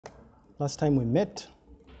last time we met.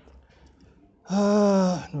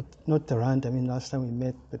 Not the rant, I mean last time we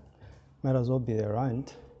met, but might as well be the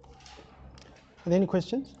rant. Are there any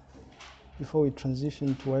questions before we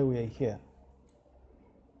transition to why we are here?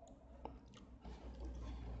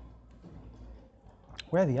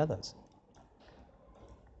 Where are the others?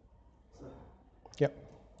 Yep.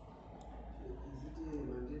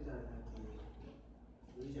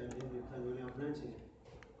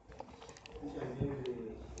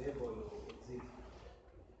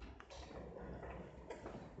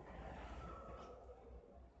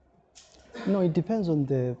 No, it depends on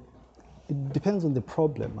the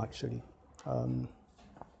problem actually.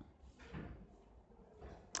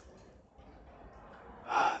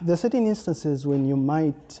 There are certain instances when you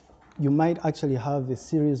might actually have a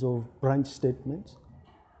series of branch statements,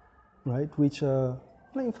 right? Which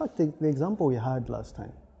in fact the example we had last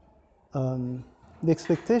time. The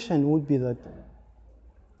expectation would be that,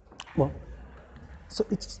 well, so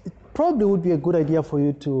it probably would be a good idea for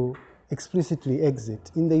you to explicitly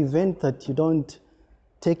exit in the event that you don't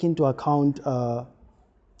take into account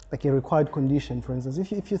like a required condition. For instance,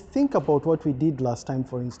 if you think about what we did last time,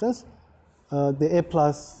 for instance, the A+,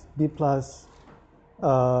 B+,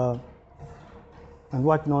 and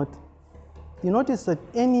whatnot, you notice that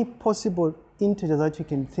any possible integer that you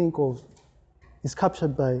can think of is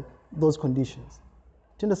captured by those conditions.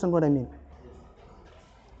 Do you understand what I mean?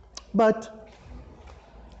 But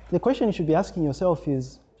the question you should be asking yourself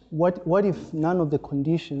is, what if none of the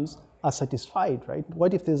conditions are satisfied, right?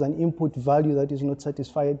 What if there's an input value that is not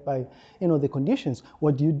satisfied by the conditions?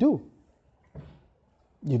 What do?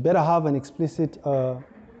 You better have an explicit, you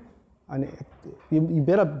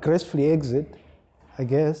better gracefully exit, I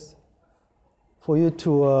guess, for you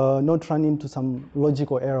to not run into some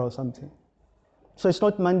logical error or something. So it's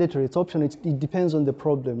not mandatory, it's optional, it depends on the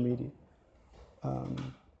problem really. Do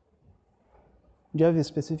you have a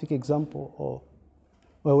specific example? Or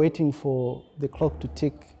we're waiting for the clock to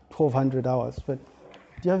tick 1200 hours, but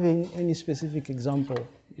do you have any specific example,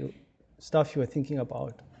 stuff you were thinking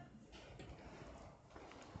about?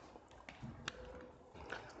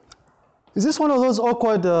 Is this one of those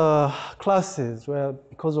awkward classes where,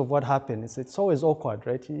 because of what happened, it's always awkward,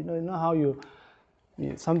 right? You know how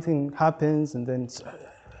something happens, and then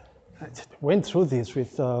I went through this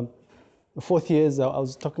with the fourth years I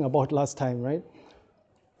was talking about last time, right?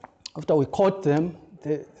 After we caught them,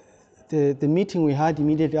 the meeting we had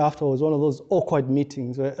immediately after was one of those awkward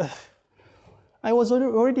meetings where I was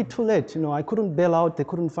already too late. I couldn't bail out. They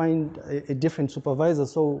couldn't find a different supervisor,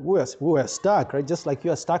 so we were stuck, right? Just like you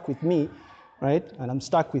are stuck with me, right? And I'm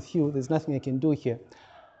stuck with you. There's nothing I can do here.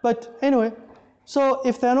 But anyway, so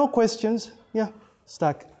if there are no questions, yeah,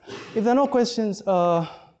 stuck. If there are no questions,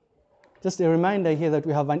 just a reminder here that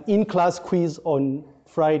we have an in-class quiz on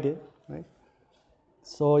Friday, right?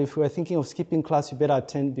 So if you are thinking of skipping class, you better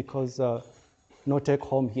attend because no take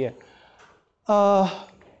home here.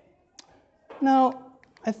 Now,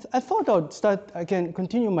 I thought I'd start, I can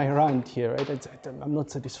continue my rant here, right? I'm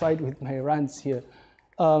not satisfied with my rants here.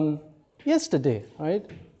 Yesterday, right?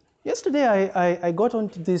 Yesterday I got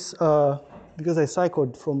onto this, because I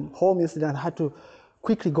cycled from home yesterday and had to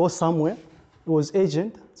quickly go somewhere. It was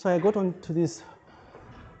urgent, so I got onto this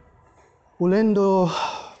Ulendo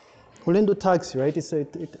taxi, right?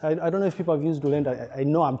 I don't know if people have used Ulendo. I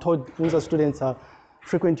know, I'm told Unza students are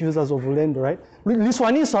frequent users of Ulendo, right?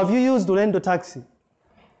 Liswanis, have you used Ulendo taxi?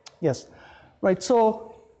 Yes, right,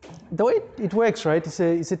 so the way it works, right,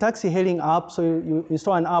 it's a taxi hailing app, so you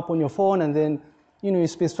install an app on your phone and then, you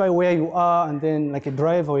specify where you are, and then like a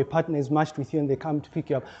driver or a partner is matched with you and they come to pick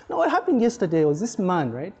you up. Now what happened yesterday was this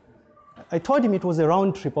man, right? I told him it was a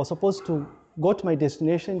round trip. I was supposed to go to my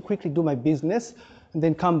destination, quickly do my business, and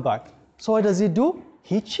then come back. So what does he do?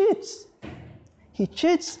 He cheats. He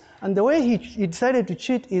cheats, and the way he decided to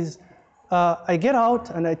cheat is, I get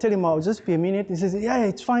out and I tell him I'll just be a minute. He says, yeah,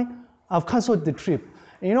 it's fine. I've canceled the trip.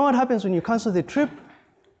 And you know what happens when you cancel the trip?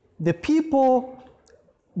 The people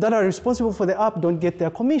that are responsible for the app don't get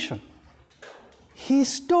their commission. He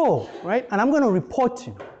stole, right? And I'm going to report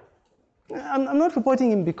him. I'm not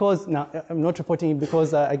reporting him because,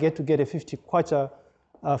 I get to get a 50 kwacha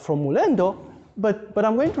from Mulendo, but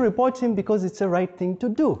I'm going to report him because it's the right thing to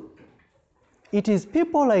do. It is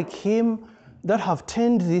people like him that have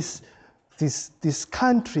turned this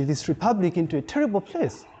country, this republic, into a terrible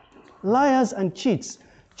place. Liars and cheats.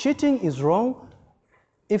 Cheating is wrong.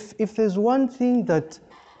 If there's one thing that,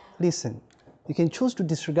 listen, you can choose to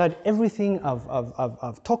disregard everything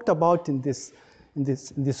I've talked about in this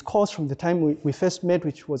course from the time we first met,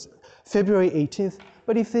 which was February 18th.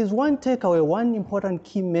 But if there's one takeaway, one important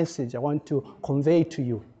key message I want to convey to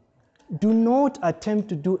you, Do not attempt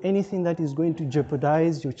to do anything that is going to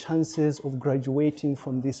jeopardize your chances of graduating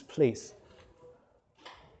from this place.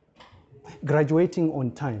 Graduating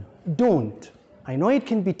on time. Don't. I know it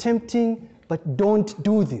can be tempting, but don't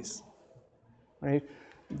do this. Right?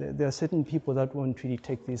 There are certain people that won't really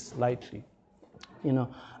take this lightly. You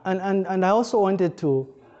know, and I also wanted to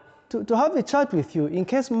have a chat with you in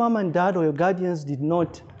case mom and dad or your guardians did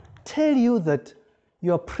not tell you that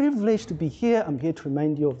you are privileged to be here. I'm here to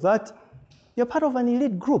remind you of that. You're part of an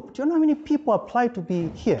elite group. Do you know how many people apply to be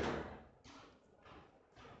here?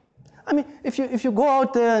 I mean, if you go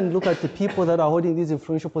out there and look at the people that are holding these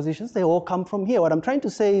influential positions, they all come from here. What I'm trying to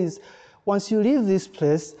say is, once you leave this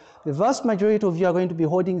place, the vast majority of you are going to be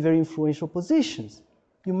holding very influential positions.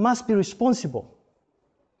 You must be responsible.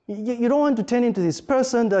 You don't want to turn into this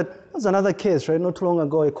person that was another case, right? Not too long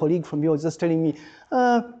ago, a colleague from yours was just telling me,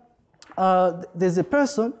 there's a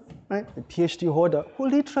person, right, a PhD holder, who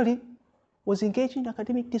literally was engaged in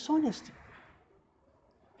academic dishonesty.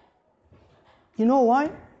 You know why?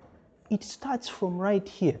 It starts from right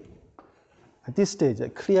here. At this stage,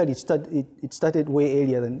 clearly it started way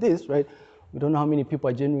earlier than this, right? We don't know how many people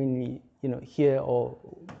are genuinely,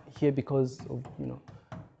 here because of,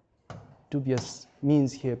 dubious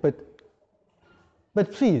means here.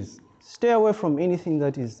 But please, stay away from anything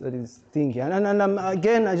that is thinking. And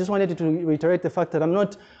again, I just wanted to reiterate the fact that I'm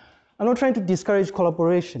not trying to discourage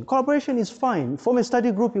collaboration. Collaboration is fine. Form a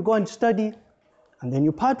study group, you go and study, and then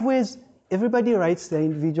you part ways. Everybody writes their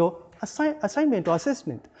individual assignment or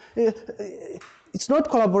assessment. It's not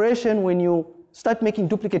collaboration when you start making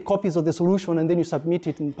duplicate copies of the solution and then you submit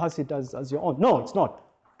it and pass it as your own. No, it's not.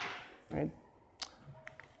 Right?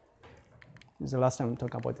 This is the last time I'm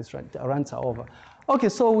talking about this rant. Rants are over. Okay,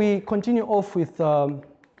 so we continue off with the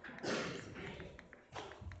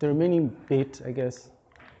remaining bit, I guess.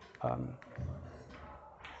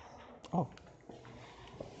 Oh,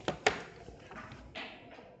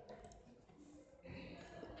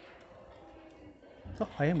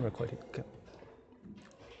 I am recording. Okay.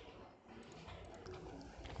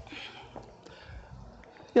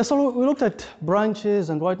 Yeah, so we looked at branches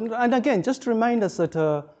and what, and again, just to remind us that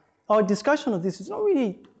our discussion of this is not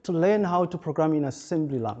really to learn how to program in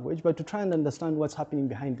assembly language, but to try and understand what's happening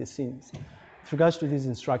behind the scenes with regards to these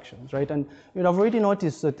instructions, right? And I've already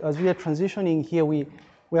noticed that as we are transitioning here, we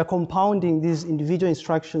are compounding these individual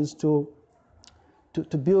instructions to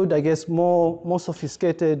build, I guess, more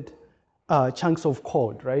sophisticated chunks of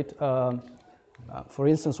code, right? For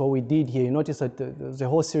instance, what we did here, you notice that there's a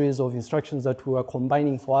whole series of instructions that we were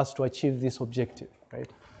combining for us to achieve this objective, right?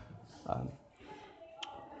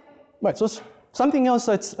 Right, so something else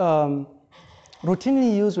that's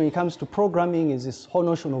routinely used when it comes to programming is this whole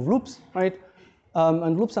notion of loops, right?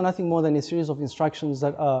 And loops are nothing more than a series of instructions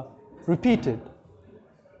that are repeated,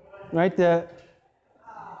 right? They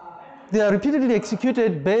are repeatedly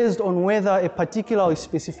executed based on whether a particular or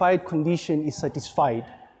specified condition is satisfied,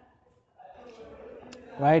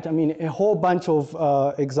 right? I mean, a whole bunch of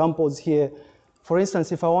examples here. For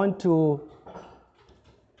instance, if I want to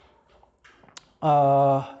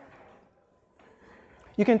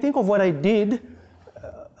you can think of what I did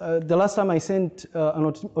the last time I sent an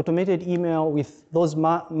automated email with those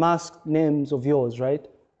masked names of yours, right?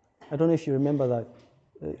 I don't know if you remember that.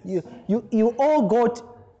 You all got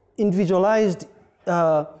individualized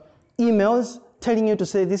emails telling you to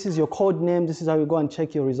say this is your code name, this is how you go and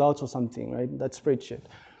check your results or something, right? That spreadsheet.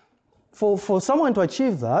 For someone to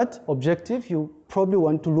achieve that objective, you probably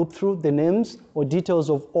want to loop through the names or details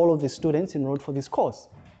of all of the students enrolled for this course.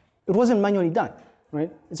 It wasn't manually done,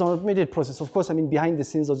 right? It's an automated process. Of course, I mean, behind the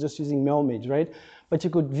scenes, I was just using MailMage, right? But you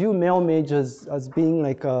could view MailMage as being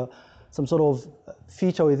like some sort of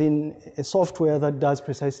feature within a software that does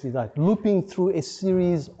precisely that, looping through a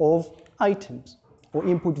series of items or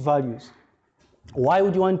input values. Why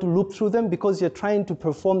would you want to loop through them? Because you're trying to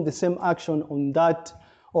perform the same action on that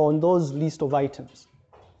or on those list of items,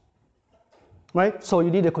 right? So you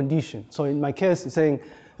need a condition. So in my case, it's saying,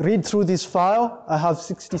 read through this file. I have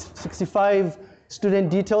 65 student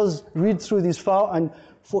details. Read through this file, and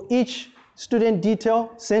for each student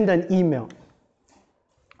detail, send an email.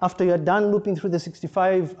 After you're done looping through the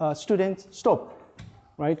 65 students, stop,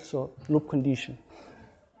 right? So loop condition.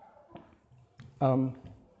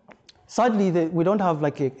 Sadly, we don't have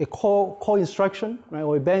like a core instruction, right,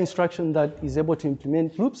 or a bare instruction that is able to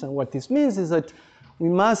implement loops. And what this means is that we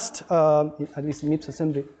must, at least in MIPS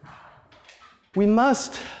assembly, we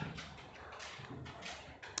must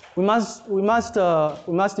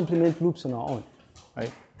implement loops on our own,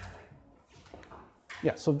 right?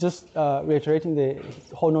 Yeah, so just reiterating the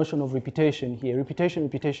whole notion of repetition here, repetition,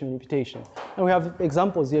 repetition, repetition. And we have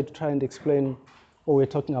examples here to try and explain what we're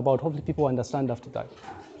talking about. Hopefully people understand after that.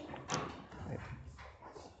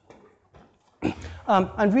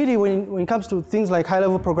 And really, when it comes to things like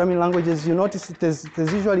high-level programming languages, you notice that there's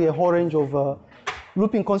usually a whole range of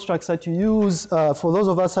looping constructs that you use. For those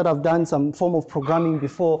of us that have done some form of programming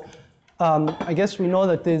before, I guess we know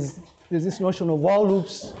that there's this notion of while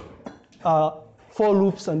loops, for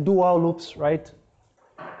loops, and do while loops, right?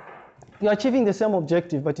 You're achieving the same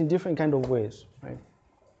objective, but in different kind of ways, right?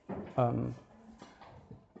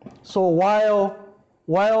 So while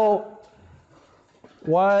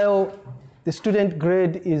the student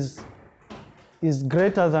grade is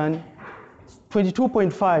greater than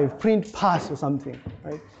 22.5, print pass or something,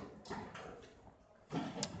 right?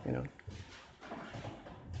 You know.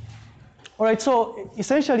 All right, so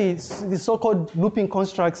essentially, the so-called looping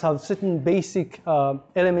constructs have certain basic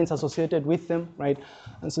elements associated with them, right?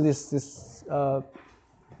 And so this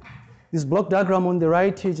block diagram on the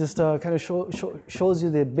right here just kind of shows you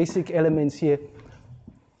the basic elements here.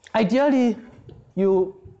 Ideally,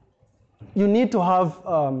 you need to have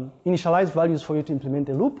initialized values for you to implement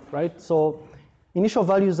a loop, right? So initial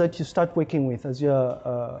values that you start working with as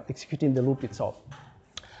you're executing the loop itself.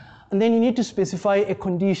 And then you need to specify a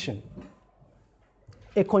condition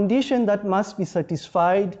that must be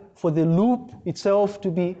satisfied for the loop itself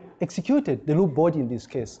to be executed, the loop body in this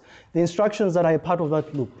case, the instructions that are a part of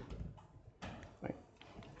that loop. Right?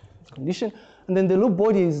 Condition. And then the loop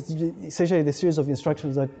body is essentially the series of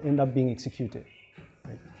instructions that end up being executed.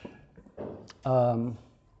 We'll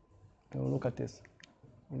look at this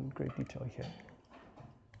in great detail here.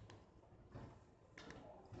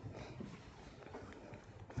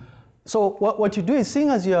 So what you do is, seeing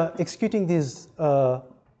as you're executing this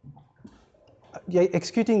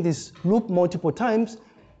loop multiple times,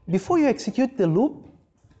 before you execute the loop,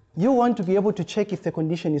 you want to be able to check if the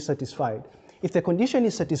condition is satisfied. If the condition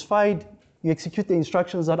is satisfied, you execute the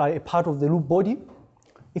instructions that are a part of the loop body.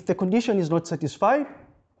 If the condition is not satisfied,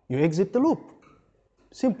 you exit the loop.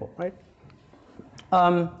 Simple, right?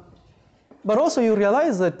 But also you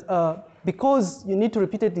realize that because you need to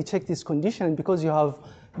repeatedly check this condition, and because you have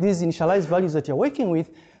these initialized values that you're working with,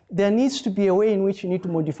 there needs to be a way in which you need to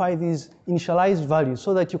modify these initialized values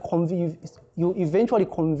so that you eventually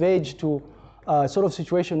converge to a sort of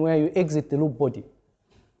situation where you exit the loop body.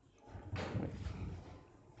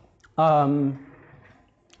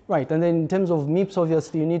 Right, and then in terms of MIPS,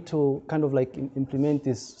 obviously, you need to kind of like implement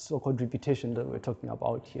this so-called repetition that we're talking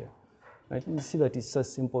about here. Right, you see that it's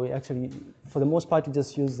just simple. We actually, for the most part, you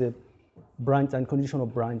just use the branch and conditional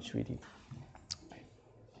branch, really.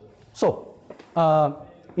 So,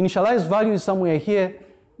 initialized value is somewhere here.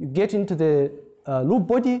 You get into the loop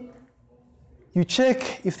body. You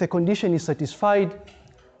check if the condition is satisfied.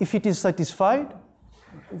 If it is satisfied,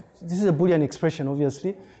 this is a Boolean expression,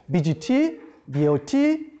 obviously. BGT,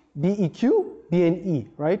 BLT, BEQ, BNE,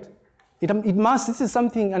 right? It must, this is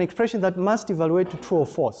something, an expression that must evaluate to true or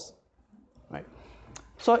false, right?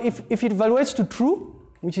 So if it evaluates to true,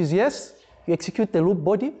 which is yes, you execute the loop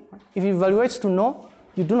body. If it evaluates to no,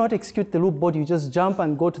 you do not execute the loop body, you just jump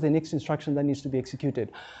and go to the next instruction that needs to be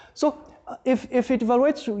executed. So if it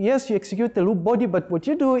evaluates to yes, you execute the loop body, but what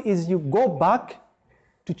you do is you go back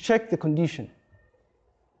to check the condition.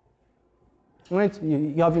 Right?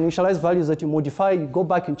 You have initialized values that you modify, you go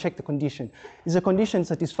back and check the condition. Is the condition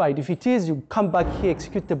satisfied? If it is, you come back here,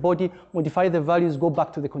 execute the body, modify the values, go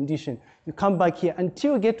back to the condition. You come back here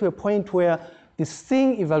until you get to a point where this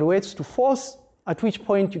thing evaluates to false, at which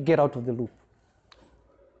point you get out of the loop.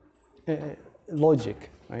 Logic,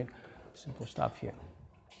 right? Simple stuff here.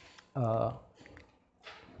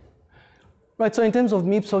 Right, so in terms of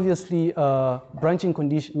MIPS, obviously, branching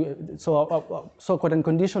condition, so-called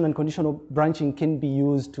unconditional and conditional branching can be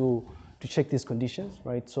used to check these conditions,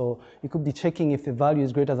 right? So you could be checking if the value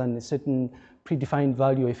is greater than a certain predefined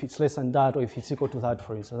value, if it's less than that, or if it's equal to that,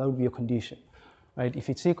 for instance. That would be a condition, right? If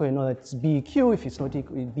it's equal, you know that it's BEQ. If it's not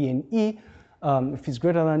equal, it's BNE. If it's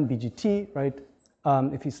greater than, BGT, right?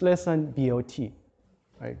 If it's less than, BLT,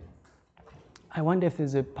 right? I wonder if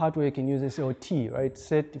there's a part where you can use SLT, right?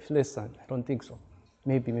 Set if less than. I don't think so.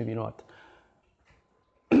 Maybe, maybe not.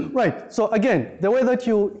 Right, so again, the way that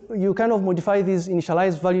you kind of modify these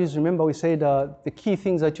initialized values, remember we said the key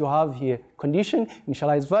things that you have here, condition,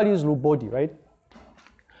 initialized values, loop body, right?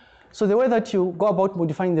 So the way that you go about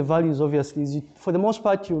modifying the values, obviously, is for the most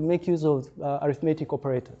part, you make use of arithmetic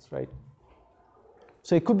operators, right?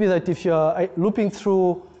 So it could be that if you're looping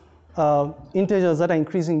through integers that are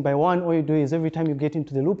increasing by 1, all you do is every time you get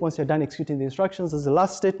into the loop, once you're done executing the instructions, as the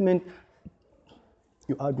last statement,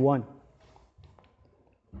 you add 1.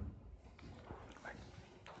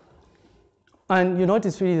 And you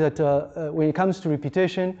notice really that when it comes to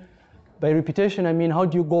repetition, by repetition I mean how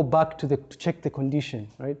do you go back to check the condition,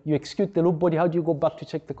 right? You execute the loop body, how do you go back to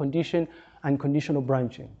check the condition and conditional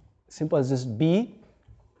branching? Simple as this: B,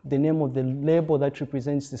 the name of the label that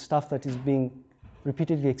represents the stuff that is being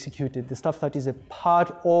repeatedly executed, the stuff that is a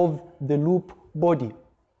part of the loop body.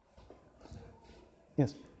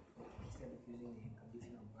 Yes? Instead of using the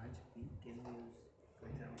conditional branch B, can we use, for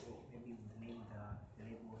example, maybe we name the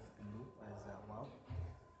label of the loop as wow?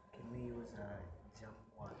 Can we use jump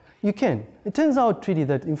 1? You can. It turns out really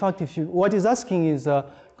that, in fact, what he's asking is,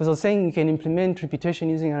 because I was saying you can implement repetition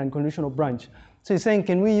using an unconditional branch. So he's saying,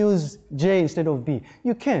 can we use J instead of B?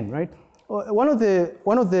 You can, right? One of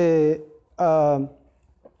the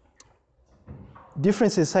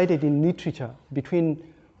differences cited in literature between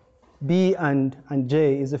B and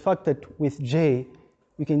J is the fact that with J,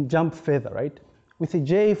 you can jump further, right? With a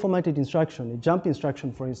J formatted instruction, a jump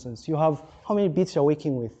instruction, for instance, you have how many bits you're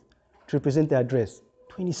working with to represent the address?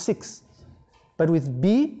 26. But with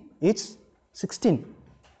B, it's 16,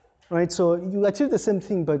 right? So you achieve the same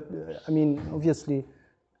thing, but I mean, obviously,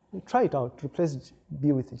 try it out. Replace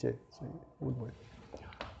B with J, so it would work.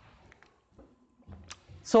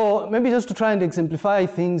 So maybe just to try and exemplify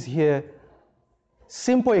things here,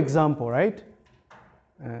 simple example, right?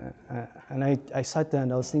 And I sat there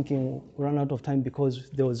and I was thinking, we ran out of time because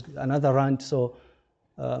there was another rant, so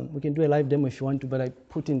we can do a live demo if you want to, but I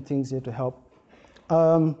put in things here to help.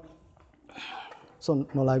 So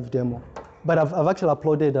no live demo. But I've actually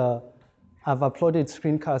uploaded,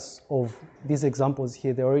 screencasts of these examples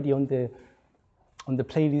here. They're already on the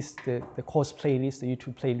playlist, the course playlist, the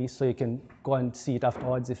YouTube playlist, so you can go and see it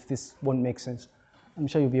afterwards if this won't make sense. I'm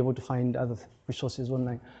sure you'll be able to find other resources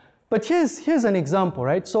online. But here's an example,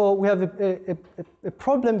 right? So we have a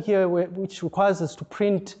problem here which requires us to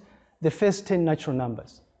print the first 10 natural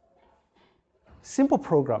numbers. Simple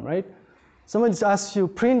program, right? Someone just asks you,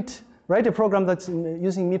 write a program that's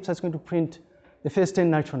using MIPS that's going to print the first 10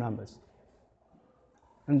 natural numbers.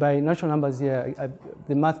 And by natural numbers here,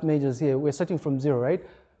 the math majors here, we're starting from 0, right?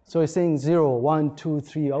 So we're saying 0, 1, 2,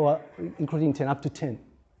 3, including 10, up to 10.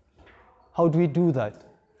 How do we do that?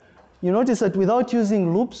 You notice that without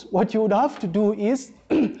using loops, what you would have to do is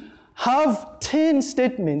have 10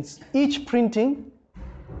 statements, each printing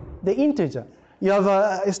the integer. You have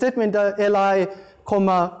a statement li,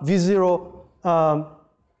 comma, v0, li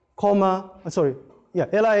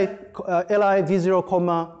v0,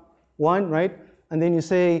 comma, 1, right? And then you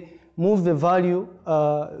say, move the value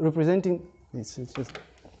representing,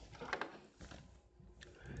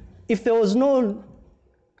 if there was no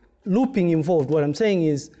looping involved, what I'm saying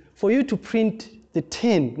is, for you to print the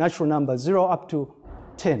 10 natural numbers, 0 up to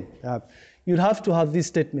 10, you'd have to have these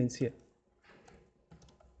statements here.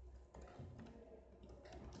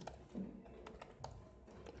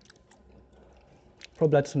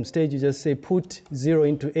 Probably at some stage, you just say put 0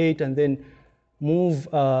 into 8 and then move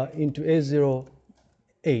into A0,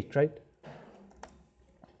 8, right?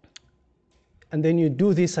 And then you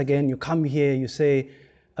do this again, you come here, you say,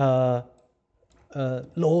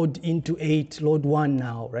 load into 8, load 1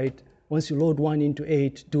 now, right? Once you load 1 into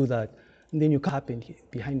 8, do that. And then you happen here,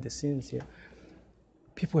 behind the scenes here.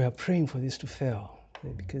 People are praying for this to fail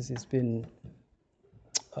because it's been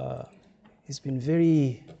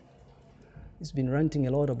ranting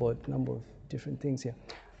a lot about a number of different things here.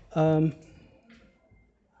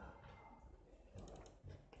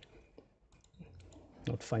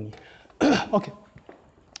 Not funny. Okay.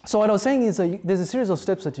 So what I was saying is there's a series of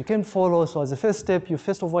steps that you can follow. So as a first step, you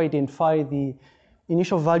first of all identify the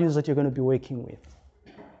initial values that you're going to be working with.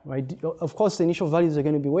 Right? Of course, the initial values you're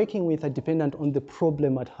going to be working with are dependent on the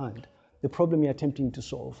problem at hand, the problem you're attempting to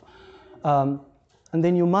solve. And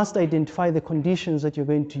then you must identify the conditions that you're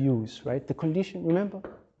going to use, right? The condition, remember?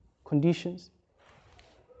 Conditions.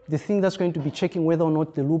 The thing that's going to be checking whether or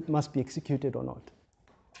not the loop must be executed or not.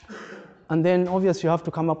 And then obviously you have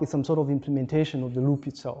to come up with some sort of implementation of the loop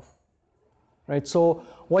itself, right? So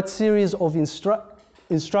what series of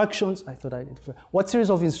instructions, what series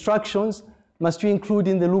of instructions must you include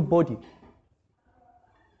in the loop body?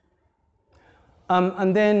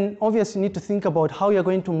 And then obviously you need to think about how you're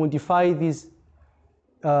going to modify these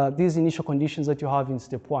initial conditions that you have in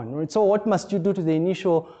step 1, right? So what must you do to the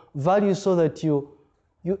initial values so that you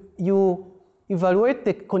evaluate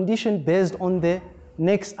the condition based on the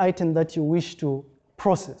next item that you wish to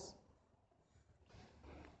process.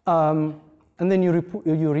 And then you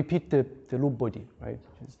repeat the loop body, right?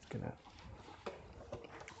 Just gonna...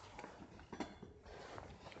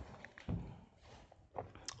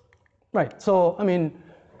 Right, so, I mean,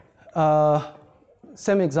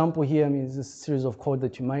 same example here, I mean, it's a series of code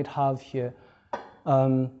that you might have here.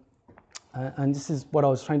 And this is what I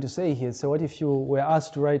was trying to say here. So what if you were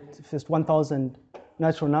asked to write first 1,000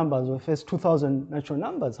 natural numbers or first 2,000 natural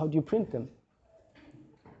numbers? How do you print them?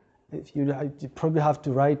 If you probably have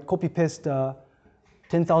to write, copy paste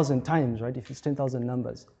 10,000 times, right? If it's 10,000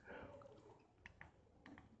 numbers.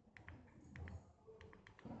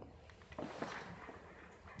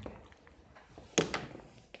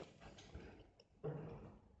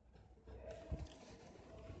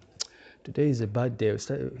 Today is a bad day.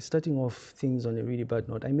 We're starting off things on a really bad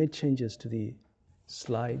note. I made changes to the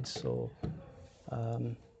slides, so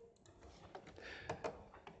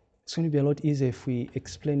it's going to be a lot easier if we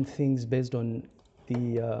explain things based on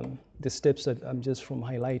the steps that I'm just from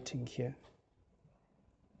highlighting here.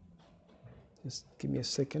 Just give me a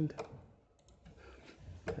second.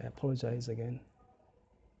 I apologize again.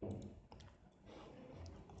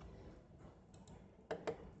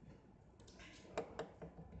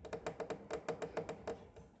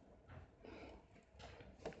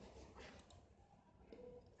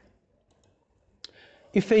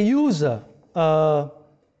 If a user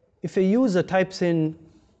types in,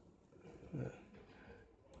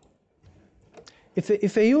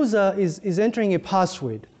 if a user is entering a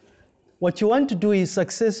password, what you want to do is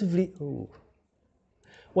successively, check.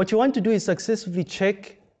 What you want to do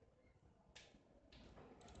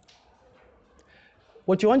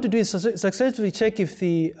is successfully check if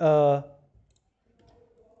the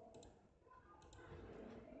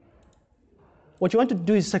what you want to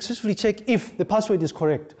do is successfully check if the password is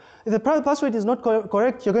correct. If the password is not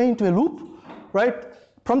correct, you're going into a loop, right?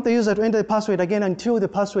 Prompt the user to enter the password again until the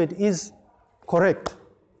password is correct.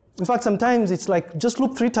 In fact, sometimes it's like just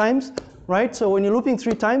loop 3 times, right? So when you're looping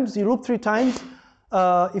 3 times, you loop 3 times.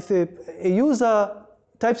 If a user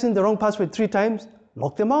types in the wrong password 3 times,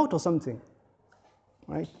 lock them out or something,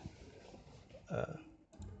 right?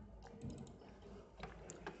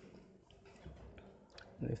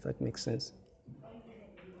 If that makes sense.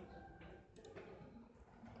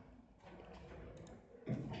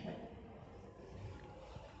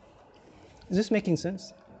 Is this making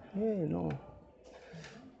sense? Yeah, no.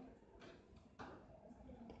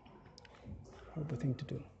 Horrible thing to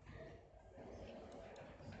do.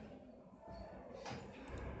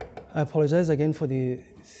 I apologize again for the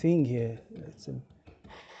thing here.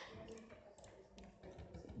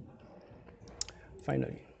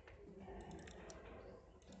 Finally.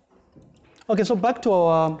 Okay, so back to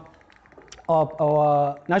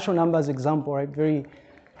our natural numbers example, right? Very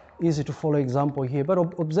easy to follow example here, but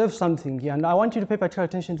observe something here, and I want you to pay particular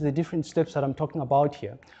attention to the different steps that I'm talking about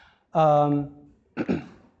here.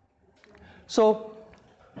 So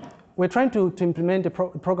we're trying to implement a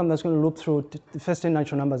program that's going to loop through the first 10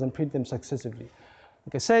 natural numbers and print them successively.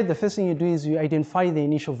 Like I said, the first thing you do is you identify the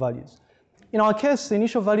initial values. In our case, the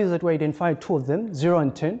initial values that we identified, 2 of them, 0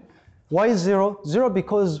 and 10. Why 0? 0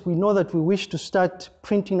 because we know that we wish to start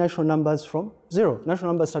printing natural numbers from 0. Natural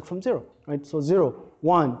numbers start from 0, right? So 0,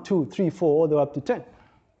 1, 2, 3, 4, all the way up to 10,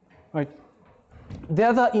 right? The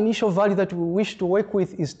other initial value that we wish to work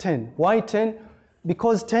with is 10. Why 10?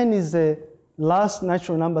 Because 10 is the last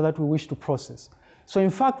natural number that we wish to process. So in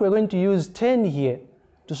fact, we're going to use 10 here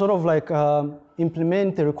to sort of like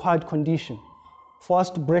implement the required condition for us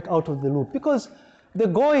to break out of the loop. Because the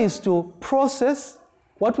goal is to process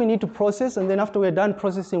what we need to process, and then after we're done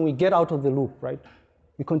processing, we get out of the loop, right?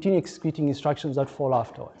 We continue executing instructions that follow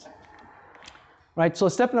afterwards. Right, so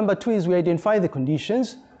step number 2 is we identify the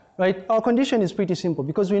conditions, right? Our condition is pretty simple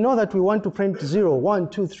because we know that we want to print 0, 1,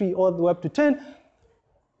 2, 3, all the way up to 10.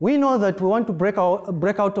 We know that we want to break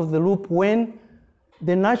out of the loop when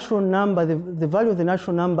the natural number, the value of the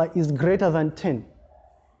natural number is greater than 10,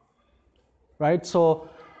 right? So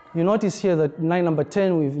you notice here that line number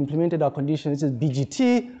 10, we've implemented our condition. This is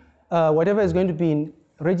BGT, whatever is going to be in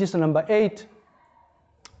register number 8,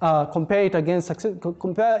 compare it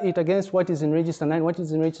against what is in register 9. What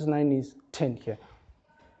is in register 9 is 10 here.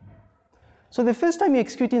 So the first time you're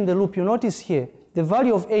executing the loop, you notice here, the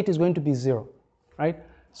value of 8 is going to be 0, right?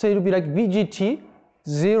 So it will be like BGT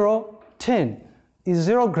 0, 10. Is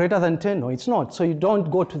 0 greater than 10? No, it's not. So you don't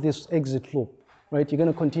go to this exit loop, right? You're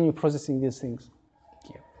going to continue processing these things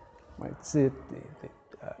here, right? It's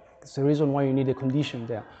the reason why you need a condition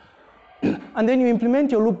there. And then you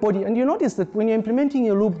implement your loop body, and you notice that when you're implementing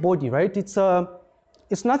your loop body, right, it's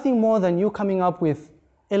nothing more than you coming up with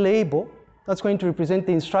a label that's going to represent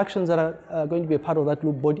the instructions that are going to be a part of that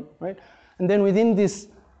loop body, right? And then within this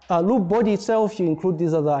loop body itself, you include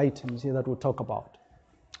these other items here that we'll talk about,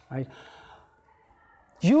 right?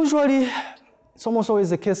 Usually, it's almost always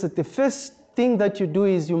the case that the first thing that you do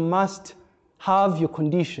is you must have your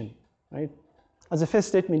condition, right? As a first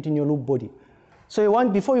statement in your loop body. So you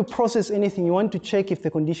want, before you process anything, you want to check if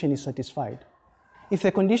the condition is satisfied. If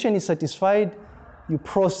the condition is satisfied, you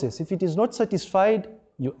process. If it is not satisfied,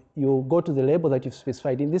 you go to the label that you've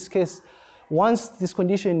specified. In this case, once this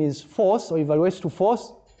condition is false or evaluates to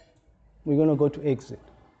false, we're going to go to exit,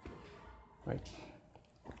 right?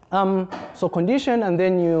 So condition, and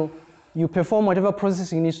then you perform whatever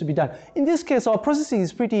processing needs to be done. In this case, our processing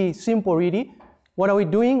is pretty simple, really. What are we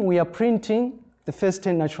doing? We are printing the first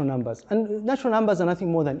 10 natural numbers. And natural numbers are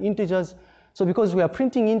nothing more than integers. So because we are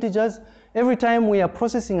printing integers, every time we are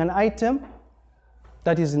processing an item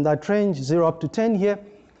that is in that range, 0 up to 10 here,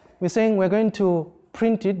 we're saying we're going to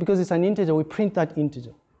print it because it's an integer, we print that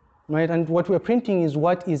integer, right? And what we're printing is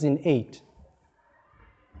what is in 8,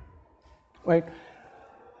 right?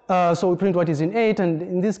 So we print what is in 8, and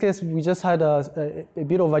in this case, we just had a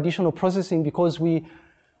bit of additional processing because we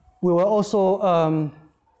were also,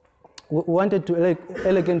 we wanted to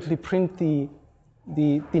elegantly print the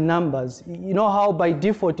numbers. You know how by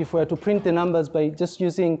default, if we were to print the numbers by just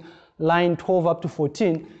using line 12 up to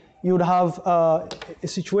 14, you would have a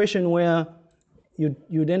situation where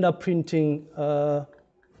you'd end up printing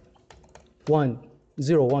 1,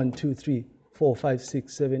 0, 1, 2, 3, 4, 5,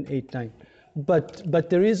 6, 7, 8, 9. But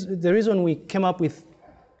the reason we came up with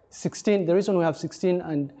 16, the reason we have 16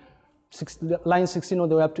 and line 16 all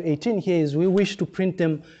the way up to 18 here is we wish to print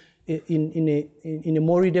them in a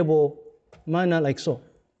more readable manner, like so,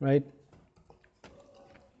 right?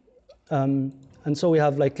 And so we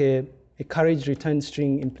have like a carriage return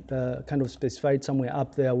string kind of specified somewhere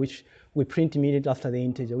up there, which we print immediately after the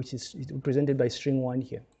integer, which is represented by string 1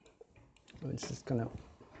 here. It's just kind of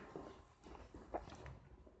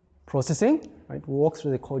processing, right? We'll walk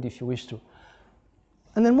through the code if you wish to.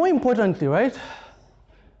 And then more importantly, right,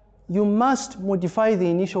 you must modify the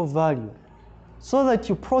initial value so that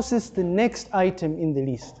you process the next item in the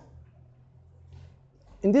list.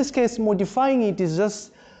 In this case, modifying it is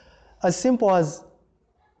just as simple as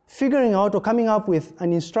figuring out or coming up with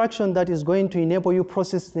an instruction that is going to enable you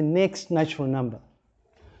process the next natural number.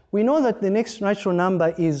 We know that the next natural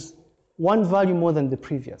number is one value more than the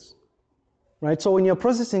previous, right? So when you're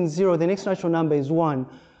processing 0, the next natural number is 1.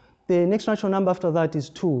 The next natural number after that is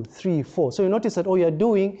 2, 3, 4. So you notice that all you're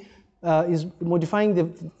doing is modifying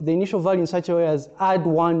the initial value in such a way as add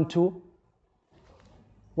 1 to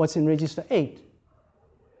what's in register 8.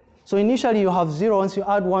 So initially you have 0. Once you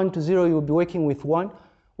add 1 to 0, you'll be working with 1.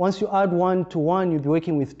 Once you add 1 to 1, you'll be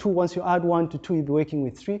working with 2. Once you add 1 to 2, you'll be working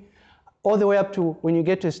with 3. All the way up to when you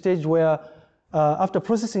get to a stage where after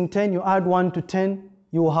processing 10, you add 1 to 10,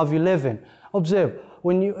 you will have 11. Observe,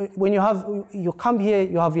 when you come here,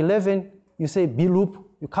 you have 11, you say B loop,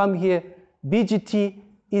 you come here, BGT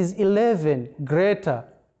is 11 greater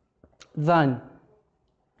than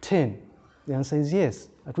 10. The answer is yes,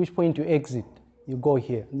 at which point you exit. You go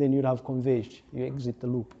here, and then you'll have converged. You exit the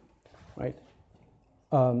loop, right?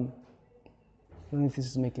 I don't know if this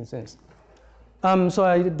is making sense. So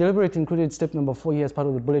I deliberately included step number 4 here as part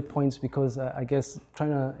of the bullet points because I guess trying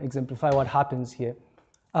to exemplify what happens here.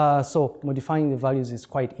 So modifying the values is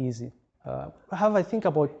quite easy. I have, I think,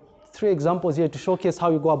 about 3 examples here to showcase how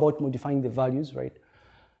you go about modifying the values, right?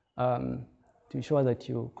 To ensure that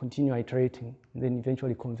you continue iterating and then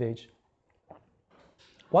eventually converge.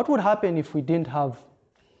 What would happen if we don't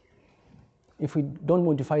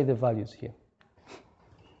modify the values here?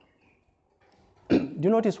 Do you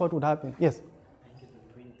notice what would happen? Yes? I think it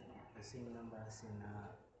will print the same numbers in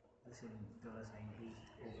 $8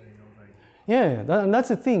 over and over again. Yeah, and that's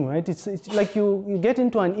the thing, right? It's like you get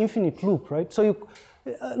into an infinite loop, right? So you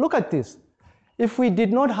look at this. If we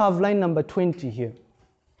did not have line number 20 here,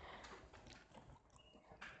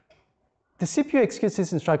 the CPU executes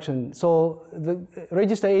this instruction. So the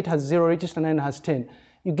register 8 has 0, register 9 has 10.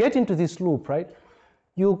 You get into this loop, right?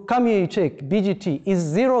 You come here, you check, BGT, is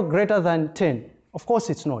 0 greater than 10? Of course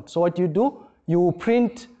it's not. So what you do, you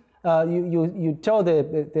print, you tell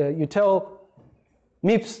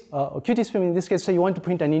MIPS, or QtSpim in this case, so you want to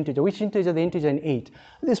print an integer. Which integer? The integer in 8.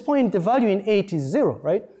 At this point, the value in 8 is 0,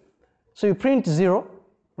 right? So you print 0,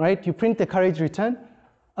 right? You print the carriage return.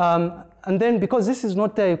 And then because this is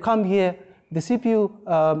not there, you come here, the CPU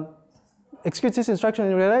executes this instruction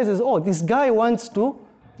and realizes, oh, this guy wants to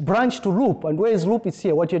branch to loop. And where is loop? It's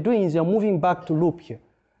here. What you're doing is you're moving back to loop here.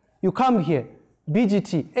 You come here,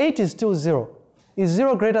 BGT, 8 is still 0. Is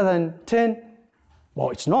 0 greater than 10? Well,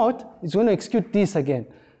 it's not. It's going to execute this again.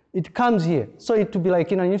 It comes here. So it will be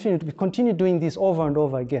like in an infinite, we continue doing this over and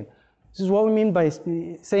over again. This is what we mean by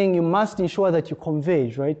saying you must ensure that you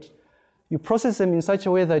converge, right? You process them in such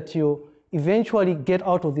a way that you eventually get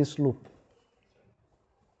out of this loop.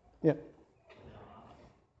 Yeah.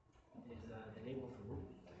 There's the label for loop.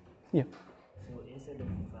 Yeah. So instead of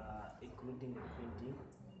including the printing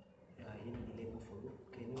in the label for loop,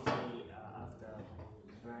 can you say after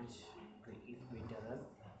branch if greater than,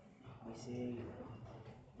 we say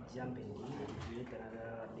jump and link, create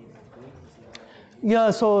another label for it, say jump and link.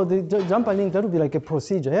 Yeah, so the jump and link, that would be like a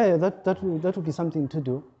procedure. Yeah, that would be something to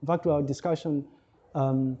do. In fact, our discussion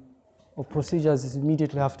of procedures is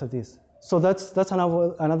immediately after this. So that's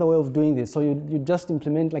another way of doing this. So you just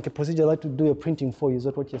implement like a procedure that would do your printing for you. Is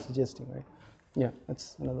that what you're suggesting, right? Yeah,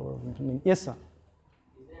 that's another way of implementing. Yes, sir.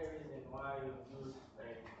 Is there a reason why you use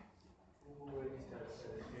like two registers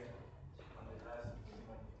here on the last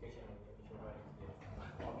modification of the initial value here?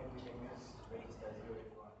 Or maybe we can use register 0 if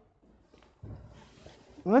you want.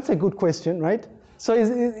 Well, that's a good question, right? So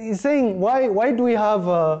he's saying why do we have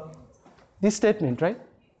this statement, right?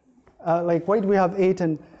 Like why do we have 8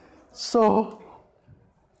 and so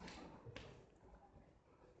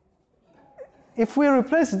if we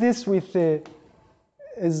replace this with a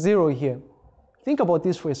 0 here, think about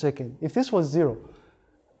this for a second. If this was 0,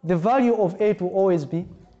 the value of 8 will always be,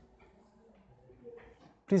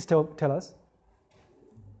 please tell us.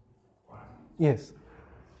 Yes.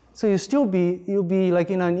 So you'll be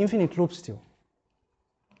like in an infinite loop still.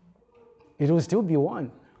 It will still be 1.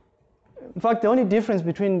 In fact, the only difference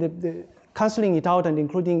between the canceling it out and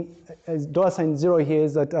including $0 here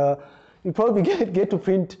is that you probably get to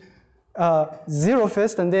print 0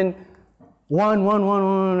 first and then 1, 1,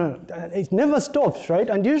 1, 1. It never stops, right?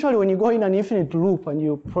 And usually when you go in an infinite loop, and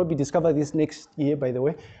you probably discover this next year, by the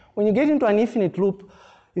way, when you get into an infinite loop,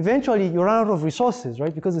 eventually you run out of resources,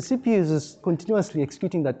 right? Because the CPU is just continuously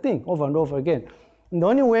executing that thing over and over again. And the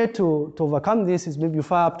only way to overcome this is maybe you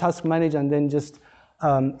fire up task manager and then just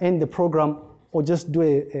end the program, or just do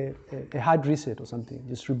a hard reset or something,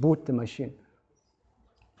 just reboot the machine.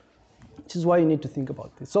 Which is why you need to think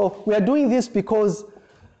about this. So we are doing this because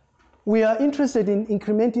we are interested in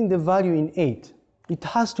incrementing the value in 8. It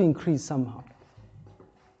has to increase somehow.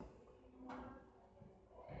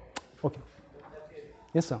 Okay.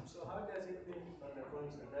 Yes, sir. So how does it print on the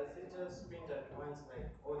console? Does it just print at once, like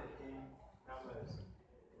all the 10 numbers?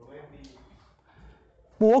 Or maybe...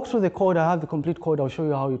 We'll walk through the code. I have the complete code. I'll show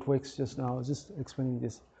you how it works just now. I was just explaining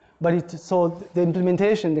this. But so the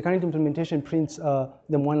implementation, the current implementation prints them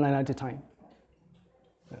 1 line at a time.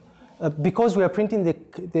 Because we are printing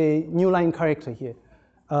the new line character here,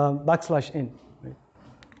 \n. Right?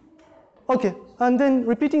 Okay, and then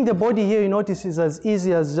repeating the body here, you notice is as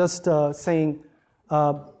easy as just saying,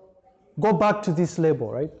 go back to this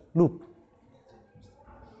label, right? Loop.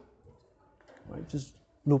 Right, just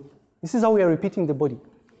loop. This is how we are repeating the body.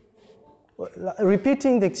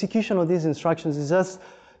 Repeating the execution of these instructions is just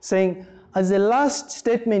saying, as the last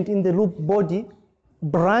statement in the loop body,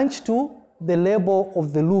 branch to the label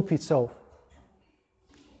of the loop itself.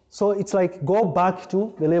 So it's like go back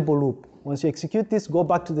to the label loop. Once you execute this, go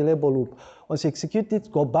back to the label loop. Once you execute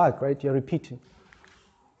it, go back, right? You're repeating.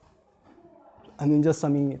 And then just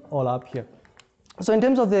summing it all up here. So in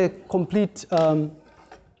terms of the complete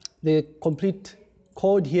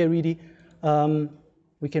code here, really,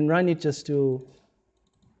 we can run it just to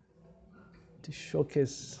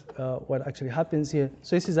showcase what actually happens here.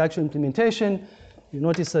 So this is actual implementation. You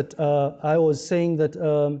notice that I was saying that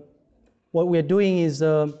what we're doing is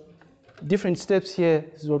different steps here.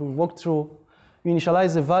 This is what we walked through. You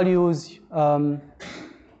initialize the values,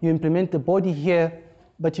 you implement the body here,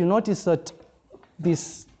 but you notice that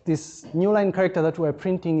this new line character that we're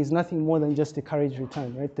printing is nothing more than just a carriage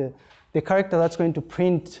return, right? The character that's going to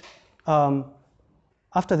print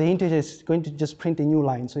after the integer is going to just print a new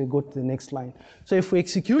line, so you go to the next line. So if we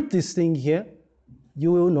execute this thing here,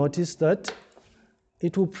 you will notice that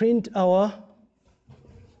it will print our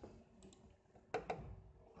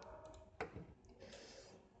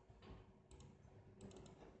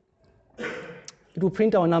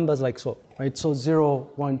numbers like so, right? So 0,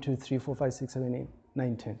 1, 2, 3, 4, 5, 6, 7, 8,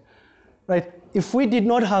 9, 10. Right? If we did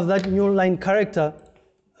not have that new line character,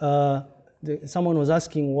 someone was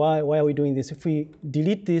asking why are we doing this? If we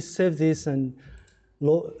delete this, save this, and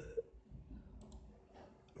load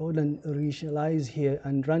and reinitialize here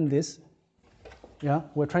and run this, yeah,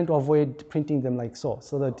 we're trying to avoid printing them like so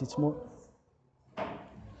that it's more.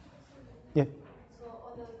 Yeah. So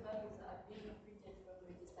all those values are being printed from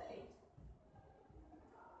register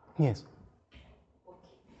 8? Yes. Okay.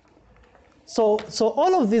 So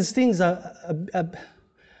all of these things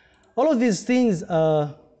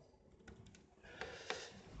are,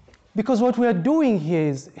 because what we are doing here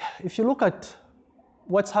is, if you look at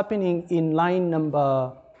what's happening in line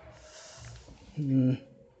number,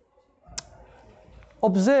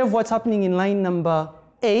 observe what's happening in line number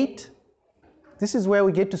 8. This is where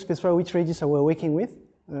we get to specify which register we're working with,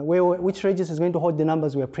 which register is going to hold the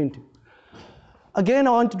numbers we're printing. Again,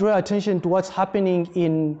 I want to draw attention to what's happening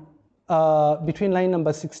in between line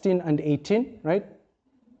number 16 and 18, right?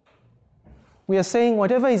 We are saying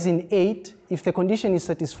whatever is in 8, if the condition is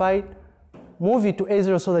satisfied, move it to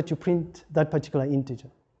A0 so that you print that particular integer.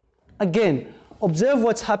 Again, observe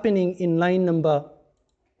what's happening in line number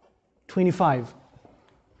 25.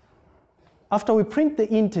 After we print the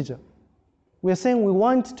integer, we are saying we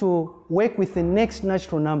want to work with the next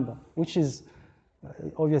natural number, which is,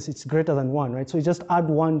 obviously it's greater than 1, right? So you just add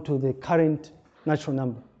 1 to the current natural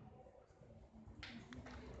number.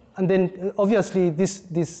 And then obviously this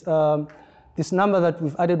number that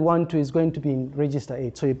we've added 1 to is going to be in register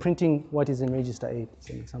 8. So you're printing what is in register 8. It's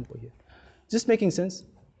an example here. Is this making sense?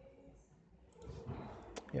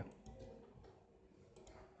 Yeah.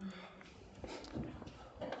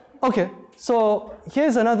 Okay, so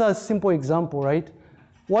here's another simple example, right?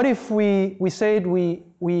 What if we said we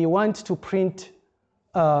want to print,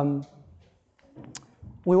 we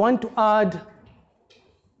want to add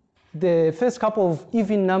the first couple of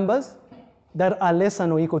even numbers that are less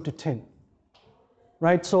than or equal to 10.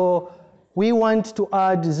 Right, so we want to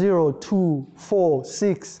add 0, 2, 4,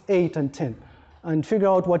 6, 8, and 10, and figure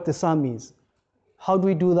out what the sum is. How do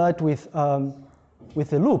we do that with a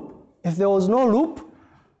loop? If there was no loop,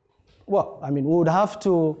 well, I mean, we would have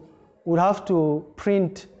to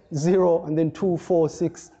print 0 and then 2, 4,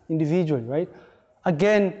 6 individually, right?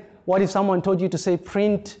 Again, what if someone told you to say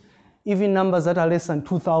print even numbers that are less than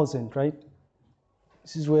 2,000, right?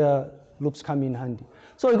 This is where loops come in handy.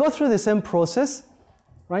 So we go through the same process,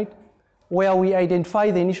 right? Where we identify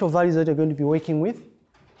the initial values that we're going to be working with,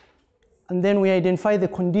 and then we identify the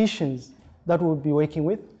conditions that we'll be working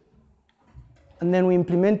with, and then we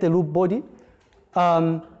implement the loop body.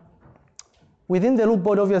 Within the loop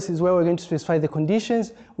body, obviously, is where we're going to specify the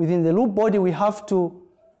conditions. Within the loop body, we have to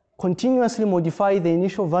continuously modify the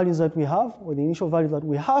initial values that we have, or the initial value that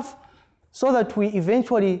we have, so that we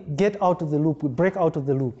eventually get out of the loop, we break out of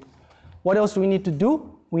the loop. What else do we need to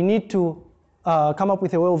do? We need to come up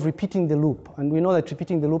with a way of repeating the loop. And we know that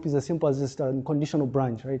repeating the loop is as simple as just a conditional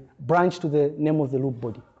branch, right? Branch to the name of the loop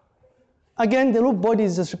body. Again, the loop body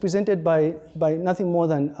is just represented by nothing more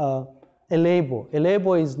than a label. A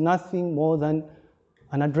label is nothing more than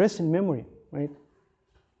an address in memory, right?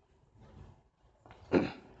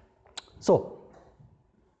 So,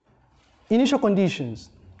 initial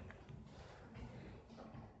conditions.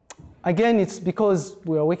 Again, it's because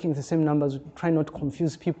we are working with the same numbers, we try not to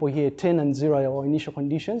confuse people here. 10 and 0 are our initial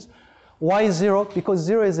conditions. Why 0? Because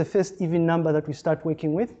 0 is the first even number that we start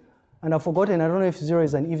working with. And I've forgotten, I don't know if 0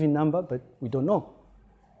 is an even number, but we don't know,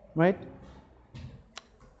 right?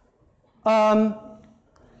 And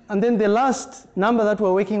then the last number that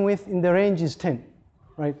we're working with in the range is 10,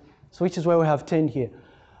 right? So which is why we have 10 here.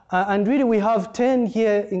 And really we have 10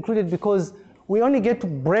 here included because we only get to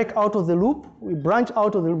break out of the loop, we branch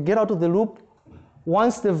out of the loop, get out of the loop,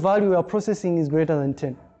 once the value we are processing is greater than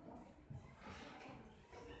 10.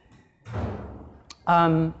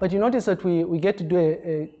 But you notice that we get to do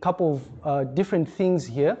a couple of different things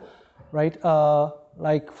here, right?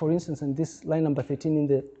 Like for instance, in this line number 13 in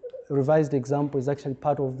the revised example is actually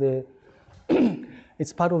part of the,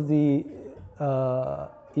 it's part of the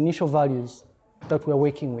initial values that we're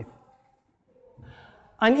working with.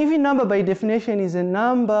 An even number by definition is a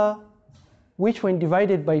number which when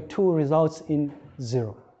divided by 2 results in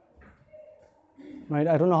 0. Right?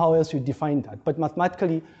 I don't know how else you define that, but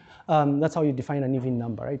mathematically that's how you define an even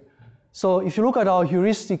number, right? So if you look at our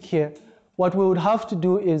heuristic here, what we would have to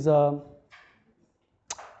do is,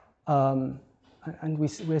 and we're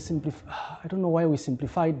I don't know why we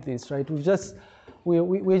simplified this, right? We're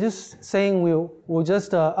just saying we'll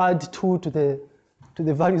just add 2 to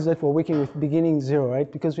the values that we're working with beginning 0, right?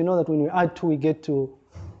 Because we know that when we add 2, we get to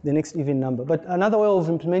the next even number. But another way of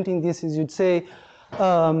implementing this is you'd say,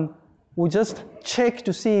 we'll just check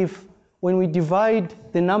to see if when we divide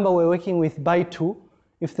the number we're working with by 2,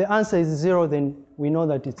 if the answer is 0, then we know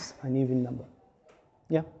that it's an even number.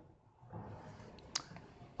 Yeah?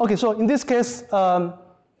 Okay, so in this case,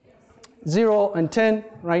 0 and 10,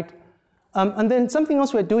 right? And then something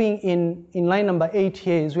else we're doing in line number 8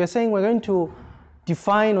 here is we're saying we're going to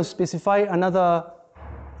define or specify another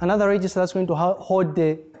register that's going to hold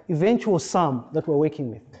the eventual sum that we're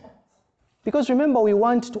working with. Because remember, we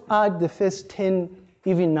want to add the first 10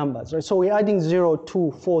 even numbers, right? So we're adding 0,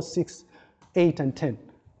 2, 4, 6, 8, and 10.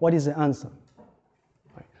 What is the answer?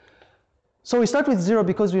 Right. So we start with 0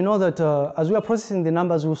 because we know that as we are processing the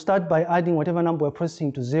numbers, we'll start by adding whatever number we're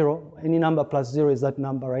processing to 0. Any number plus 0 is that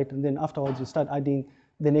number, right? And then afterwards, you start adding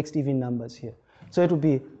the next even numbers here. So it will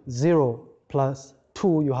be 0 plus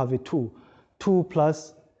 2, you have a 2. 2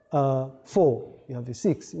 plus 4, you have a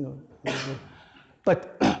 6, you know.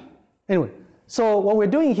 But anyway, so what we're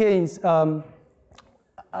doing here is,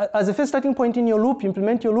 as a first starting point in your loop, you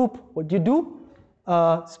implement your loop. What do you do?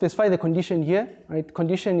 Specify the condition here, right?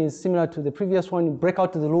 Condition is similar to the previous one. You break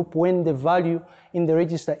out the loop when the value in the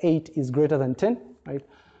register 8 is greater than 10, right?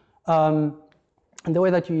 And the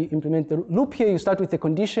way that you implement the loop here, you start with the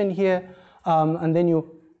condition here, and then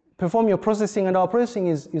you perform your processing, and our processing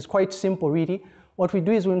is quite simple, really. What we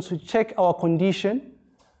do is once we check our condition,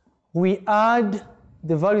 we add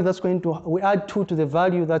the value that's going to, we add 2 to the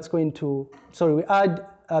value that's going to, sorry, we add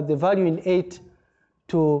the value in 8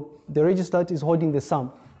 to the register that is holding the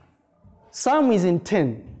sum. Sum is in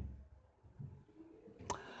 10.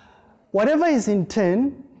 Whatever is in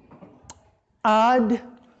 10, add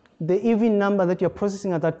the even number that you're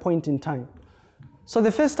processing at that point in time. So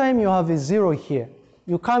the first time you have a 0 here,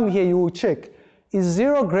 you come here, you will check, is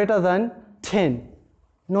 0 greater than 10?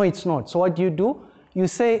 No, it's not. So what do? You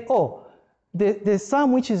say, oh, the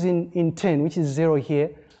sum which is in 10, which is 0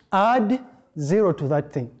 here, add 0 to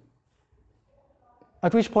that thing.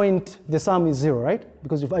 At which point the sum is 0, right?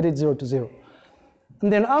 Because you've added 0 to 0.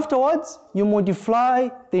 And then afterwards, you multiply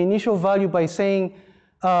the initial value by saying,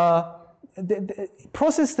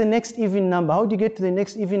 process the next even number. How do you get to the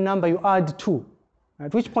next even number? You add 2.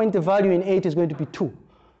 At which point the value in 8 is going to be 2.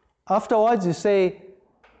 Afterwards, you say,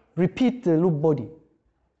 repeat the loop body.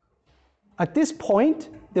 At this point,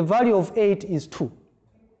 the value of 8 is 2.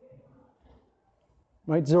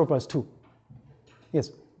 Right? 0 plus 2. Yes?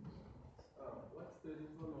 What's the reason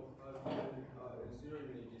of having a 0 in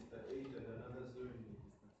register 8 and another 0 in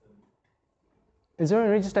register 7? A 0 in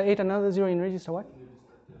register 8, another 0 in register what?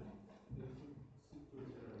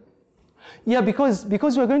 Yeah, because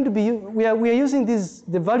we're going to be, we are using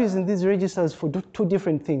the values in these registers for two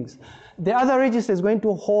different things. The other register is going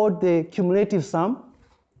to hold the cumulative sum.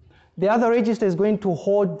 The other register is going to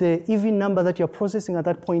hold the even number that you're processing at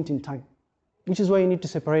that point in time, which is why you need to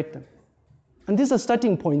separate them. And these are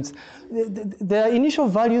starting points. There are initial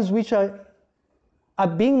values which are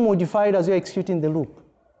being modified as you're executing the loop,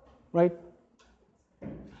 right?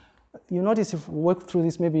 You notice if we work through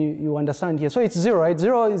this, maybe you understand here. So it's 0, right?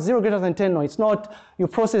 0 is 0 greater than 10. No, it's not. You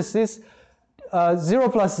process this. 0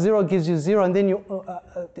 plus 0 gives you 0. And then you,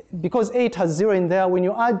 because 8 has 0 in there, when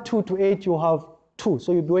you add 2 to 8, you have 2.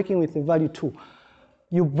 So you'll be working with the value 2.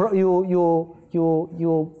 You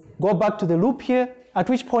go back to the loop here, at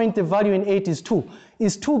which point the value in 8 is 2.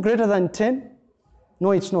 Is 2 greater than 10?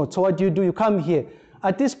 No, it's not. So what do? You come here.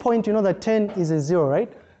 At this point, you know that 10 is a 0,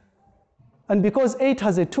 right? And because 8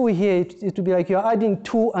 has a 2 here, it will be like you're adding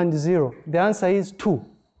 2 and 0. The answer is 2,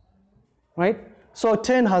 right? So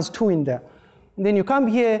 10 has 2 in there. And then you come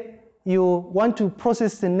here, you want to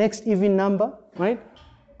process the next even number, right?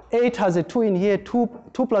 8 has a 2 in here, 2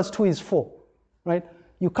 plus 2 is 4, right?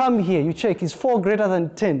 You come here, you check, is 4 greater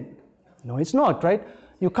than 10? No, it's not, right?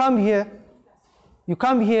 You come here,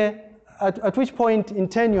 at which point in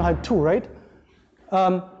 10 you had 2, right?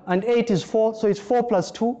 And 8 is 4, so it's 4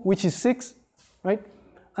 plus 2, which is 6, right?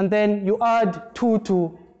 And then you add 2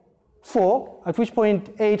 to 4, at which point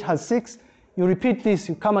 8 has 6. You repeat this,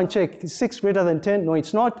 you come and check, is 6 greater than 10? No,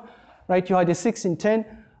 it's not, right? You had a 6 in 10,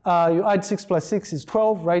 you add 6 plus 6 is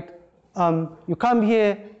 12, right? You come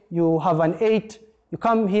here, you have an 8, you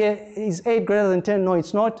come here, is 8 greater than 10? No,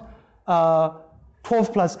 it's not.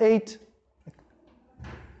 12 plus 8,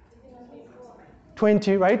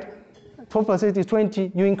 20, right? 12 plus 8 is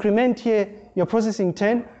 20. You increment here, you're processing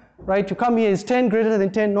 10, right? You come here, is 10 greater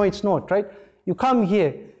than 10? No, it's not, right? You come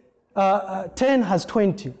here, 10 has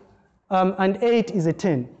 20, and 8 is a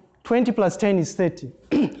 10. 20 plus 10 is 30.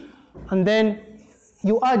 And then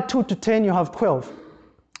you add 2 to 10, you have 12.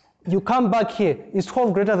 You come back here, is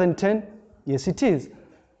 12 greater than 10? Yes, it is.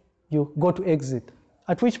 You go to exit.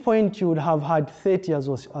 At which point you would have had 30 as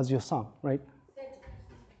your sum, right? 30.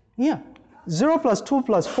 Yeah. 0 plus 2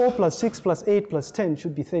 plus 4 plus 6 plus 8 plus 10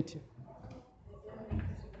 should be 30.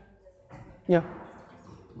 Yeah.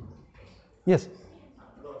 Yes.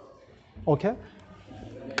 Okay.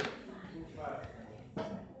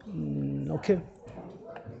 Okay.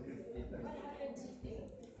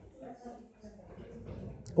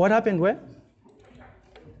 What happened where?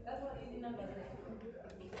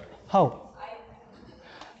 How?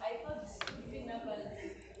 I thought even numbers,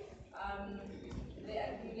 they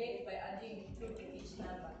accumulate by adding 2 to each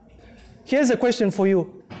number. Here's a question for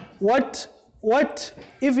you. What what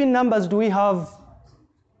even numbers do we have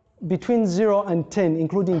between 0 and 10,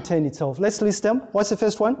 including 10 itself? Let's list them. What's the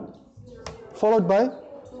first one? Followed by? 2,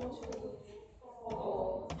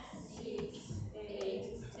 4, 6,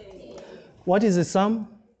 8, 10. What is the sum?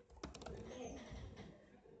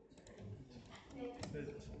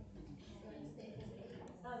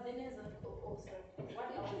 Then there's sorry. What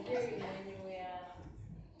I was hearing when you were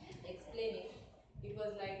explaining, it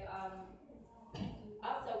was like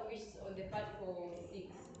after we reached on the part for 6.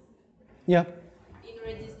 Yeah. In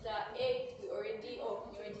register 8, we already,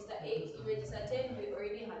 in register 8, in register 10, we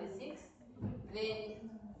already had a 6. Then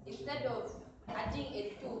instead of adding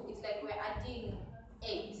a 2, it's like we're adding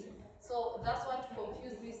 8. So that's what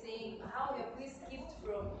confused me, saying, how have we skipped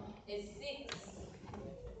from a 6?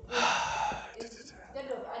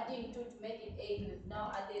 Instead of adding 2 to make it 8, we've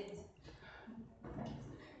now added.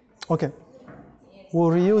 Okay. Yes.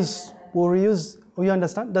 We'll reuse. Oh, you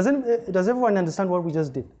understand? Does everyone understand what we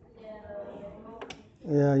just did?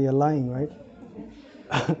 Yeah, you're lying, right?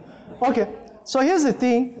 Okay, so here's the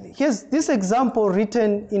thing. Here's this example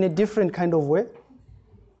written in a different kind of way,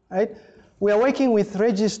 right? We are working with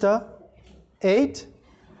register 8.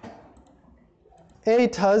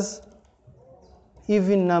 8 has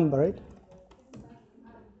even number, right?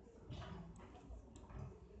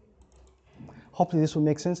 Hopefully this will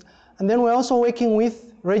make sense. And then we're also working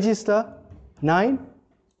with register 9.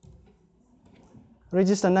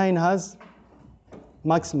 Register 9 has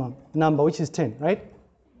maximum number, which is 10, right?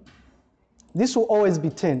 This will always be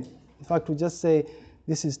 10. In fact, we just say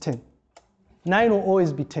this is 10. 9 will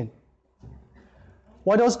always be 10.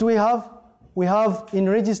 What else do we have? We have in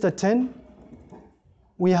register 10,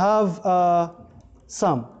 we have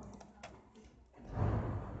sum.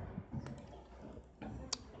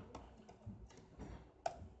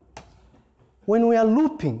 When we are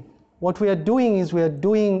looping, what we are doing is we are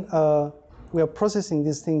processing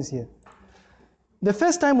these things here. The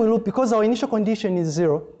first time we loop, because our initial condition is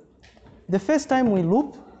 0, the first time we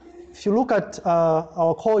loop, if you look at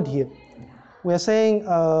our code here, we are saying,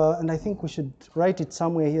 and I think we should write it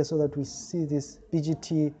somewhere here so that we see this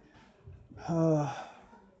BGT. I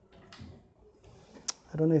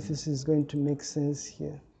don't know if this is going to make sense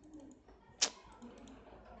here.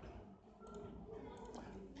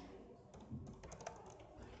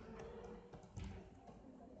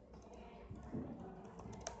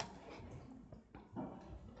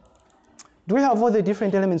 Do we have all the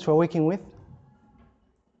different elements we're working with?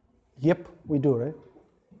 Yep, we do, right?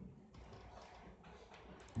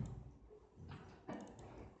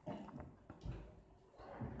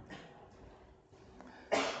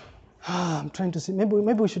 I'm trying to see, maybe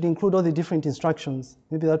we should include all the different instructions.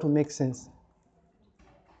 Maybe that will make sense.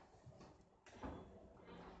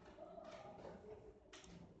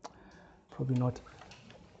 Probably not.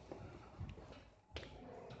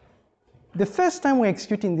 The first time we're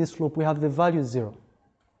executing this loop, we have the value 0.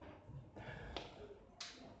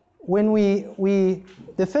 When we're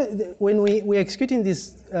executing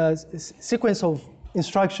this sequence of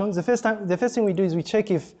instructions, the first thing we do is we check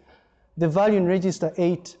if the value in register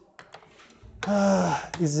 8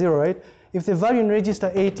 is 0, right? If the value in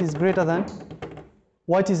register 8 is greater than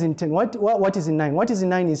what is in 10, what is in 9? What is in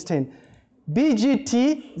 9 is 10.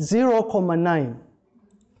 BGT 0,9.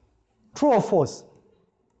 True or false?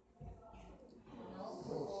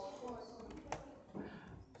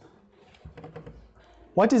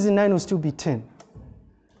 What is in 9 will still be 10.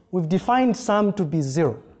 We've defined sum to be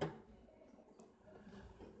 0.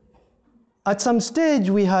 At some stage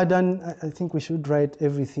we had I think we should write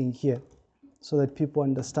everything here so that people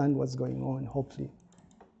understand what's going on, hopefully.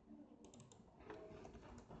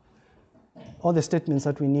 All the statements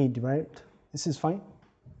that we need, right? This is fine.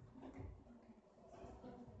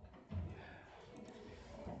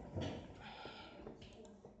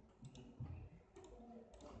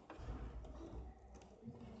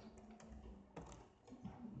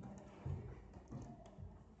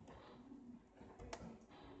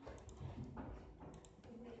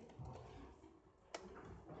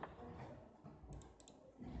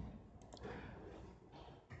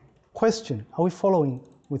 Question, are we following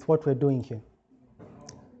with what we're doing here?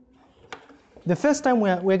 The first time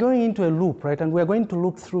we're going into a loop, right? And we're going to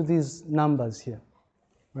loop through these numbers here,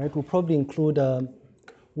 right? We'll probably include,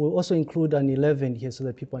 we'll also include an 11 here so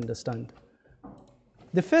that people understand.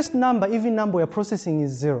 The first number, even number we're processing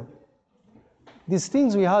is 0. These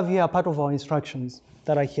things we have here are part of our instructions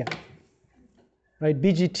that are here, right?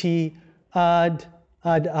 BGT, add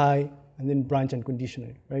I, and then branch and conditional,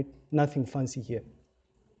 right? Nothing fancy here.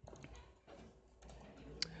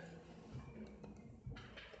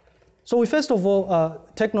 So we first of all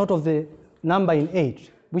take note of the number in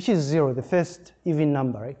 8. which is 0, the first even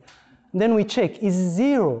number, right? And then we check, is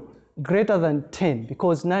 0 greater than 10?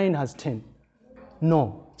 Because 9 has 10.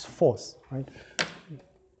 No, it's false, right?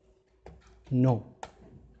 No.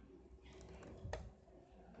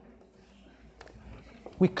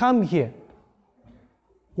 We come here.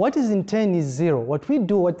 What is in 10 is 0. What we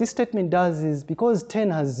do, what this statement does is, because 10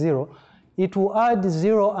 has 0, it will add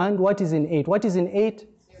 0 and what is in 8? What is in 8?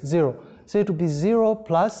 0. So it will be 0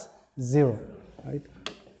 plus 0, right?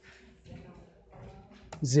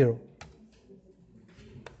 0.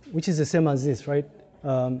 Which is the same as this, right?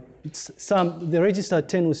 The register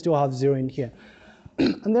 10 will still have 0 in here.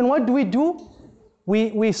 And then what do?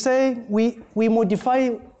 We say we modify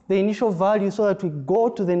the initial value so that we go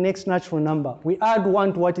to the next natural number. We add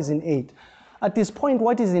 1 to what is in 8. At this point,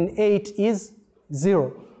 what is in 8 is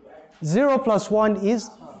 0. 0 plus 1 is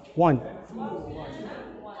 1.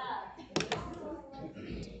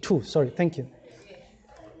 2, sorry, thank you.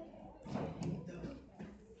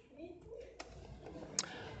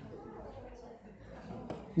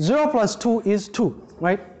 Zero plus 2 is 2,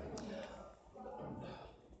 right?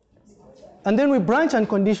 And then we branch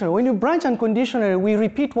unconditionally. When you branch unconditionally, we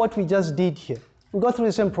repeat what we just did here. We go through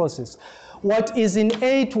the same process. What is in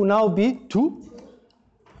 8 will now be 2.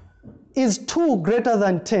 Is 2 greater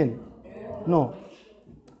than 10? No.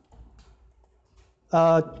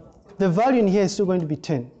 The value in here is still going to be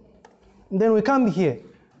 10. And then we come here.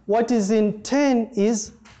 What is in 10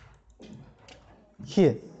 is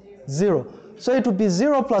here, 0. So it would be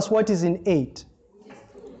 0 plus what is in 8.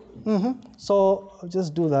 So I'll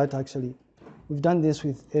just do that actually. We've done this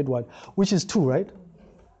with Edward, which is 2, right?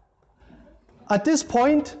 At this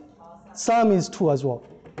point, sum is 2 as well.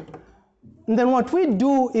 And then what we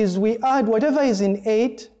do is we add whatever is in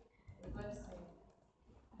 8,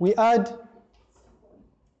 we add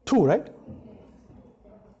 2, right?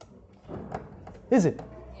 Is it?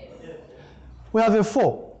 Yes. We have a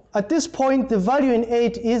 4. At this point, the value in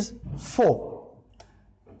 8 is 4.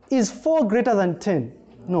 Is 4 greater than 10?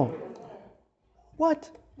 No. What?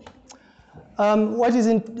 What is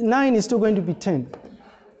in 9 is still going to be 10.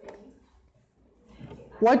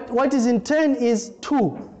 What is in 10 is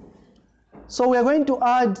 2. So we are going to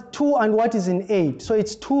add 2 and what is in 8. So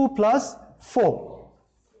it's 2 plus 4.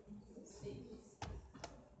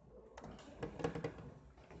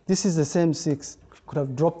 This is the same 6. Could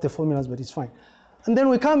have dropped the formulas, but it's fine. And then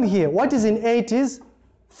we come here. What is in 8 is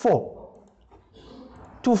 4.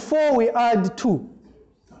 To 4 we add 2.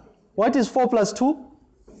 What is 4 plus 2?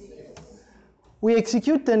 We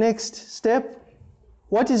execute the next step.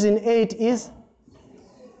 What is in 8 is,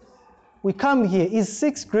 we come here, is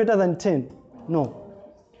 6 greater than 10? No.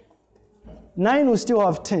 9 will still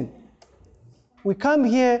have 10. We come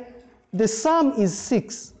here, the sum is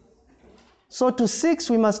 6. So to 6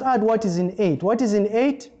 we must add what is in 8. What is in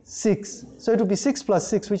 8? 6. So it will be 6 plus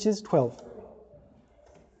 6, which is 12.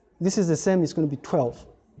 This is the same, it's going to be 12.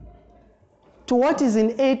 To what is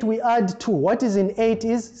in 8 we add 2. What is in 8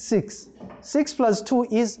 is 6. 6 plus 2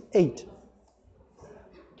 is 8.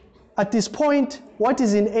 At this point, what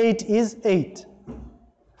is in 8 is 8.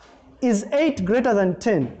 Is 8 greater than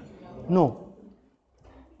 10? No.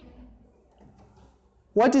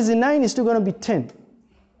 What is in 9 is still going to be 10.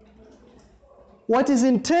 What is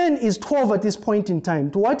in 10 is 12 at this point in time.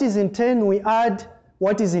 To what is in 10 we add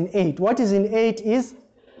what is in 8. What is in 8 is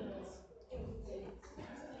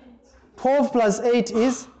 12 plus 8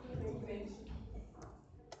 is,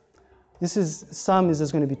 this is, sum is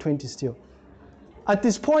just going to be 20 still. At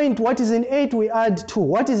this point, what is in 8 we add 2.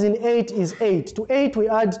 What is in 8 is 8. To 8 we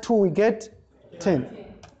add 2, we get 10.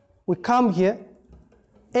 We come here,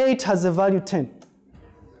 8 has the value 10.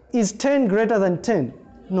 Is 10 greater than 10?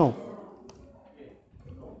 No.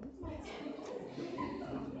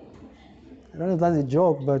 I don't know if that's a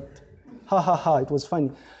joke, but ha ha ha, it was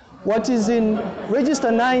funny. What is in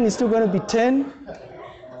register 9 is still going to be 10.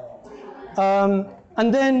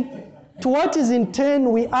 And then to what is in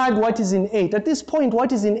 10, we add what is in 8. At this point,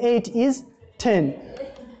 what is in 8 is 10.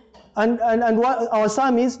 And what, our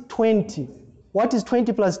sum is 20. What is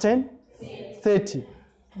 20 plus 10? 30.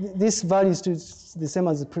 This value is the same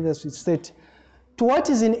as the previous, it's 30. To what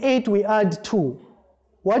is in 8, we add 2.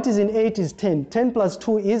 What is in 8 is 10. 10 plus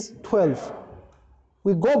 2 is 12.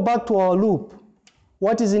 We go back to our loop.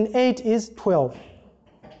 What is in 8 is 12.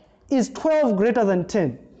 Is 12 greater than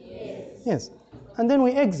 10? Yes. Yes. And then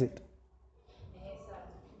we exit.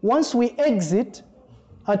 Once we exit,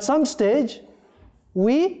 at some stage,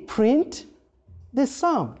 we print the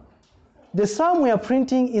sum. The sum we are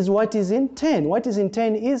printing is what is in 10. What is in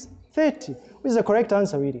 10 is 30. Which is the correct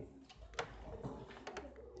answer, really.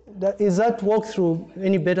 Is that walkthrough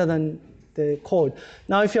any better than the code.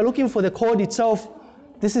 Now, if you're looking for the code itself,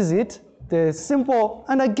 this is it. The simple,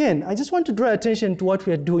 and again, I just want to draw attention to what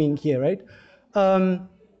we are doing here, right?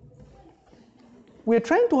 We're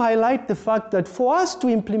trying to highlight the fact that for us to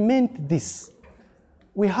implement this,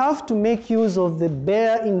 we have to make use of the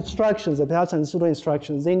bare instructions, the perhaps and pseudo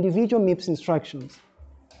instructions, the individual MIPS instructions.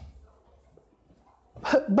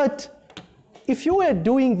 But if you were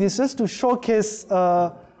doing this just to showcase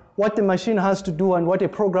what the machine has to do and what a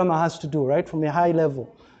programmer has to do, right, from a high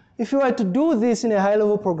level, if you were to do this in a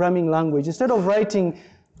high-level programming language, instead of writing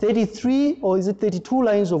 33 or is it 32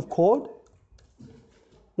 lines of code,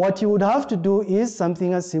 what you would have to do is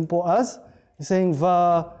something as simple as saying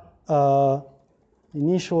var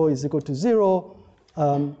initial is equal to 0.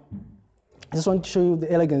 I just want to show you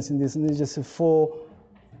the elegance in this, and then just say for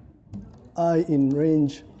I in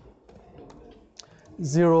range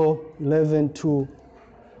 0, 11 to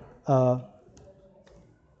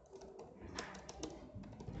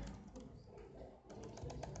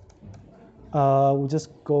we'll just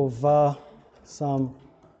go var sum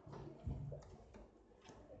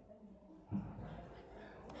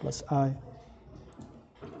plus I.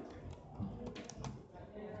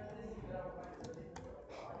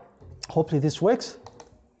 Hopefully this works.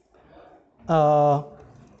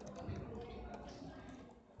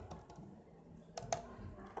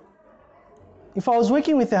 If I was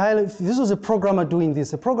working with if this was a programmer doing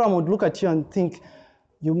this, a programmer would look at you and think,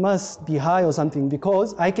 you must be high or something,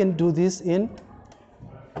 because I can do this in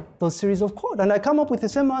those series of code. And I come up with the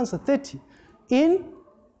same answer, 30, in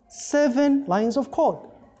 7 lines of code,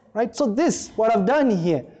 right? So this, what I've done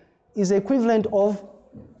here, is the equivalent of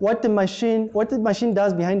what the machine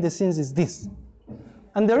does behind the scenes is this.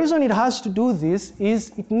 And the reason it has to do this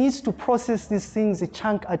is it needs to process these things a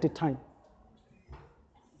chunk at a time.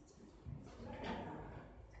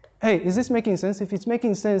 Hey, is this making sense? If it's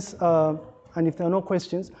making sense, and if there are no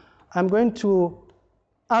questions, I'm going to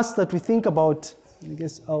ask that we think about, I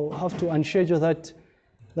guess I'll have to unschedule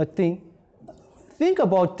that thing. Think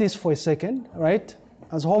about this for a second, right?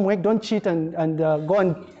 As homework, don't cheat and go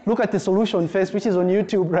and look at the solution first, which is on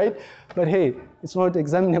YouTube, right? But hey, it's not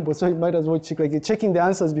examinable, so you might as well check, like you're checking the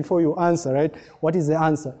answers before you answer, right? What is the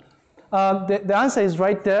answer? The answer is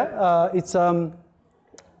right there.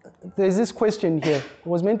 There's this question here. It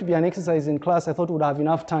was meant to be an exercise in class. I thought we would have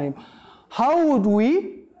enough time. How would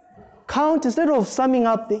we count, instead of summing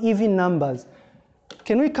up the even numbers,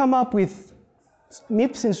 can we come up with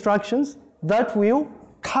MIPS instructions that will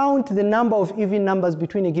count the number of even numbers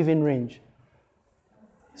between a given range?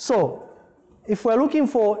 So, if we're looking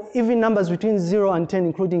for even numbers between 0 and 10,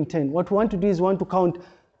 including 10, what we want to do is we want to count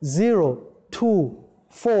 0, 2,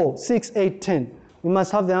 4, 6, 8, 10. We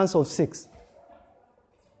must have the answer of 6.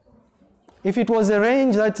 If it was a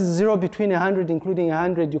range that is 0 between 100, including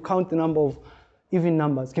 100, you count the number of even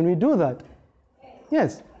numbers. Can we do that?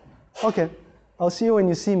 Yes. Okay. I'll see you when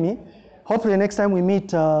you see me. Hopefully next time we meet,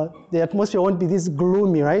 the atmosphere won't be this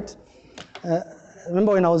gloomy, right? I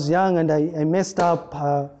remember when I was young and I messed up,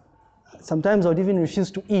 sometimes I would even refuse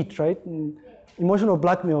to eat, right? Emotional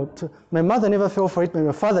blackmail. My mother never fell for it, but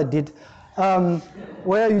my father did.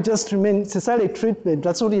 Where you just remain, it's a silent treatment.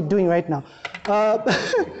 That's what you're doing right now.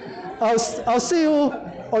 I'll see you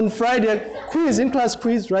on Friday. Quiz, in-class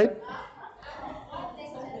quiz, right?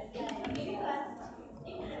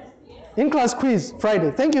 In-class quiz, Friday.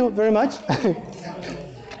 Thank you very much.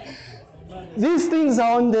 These things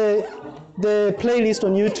are on the playlist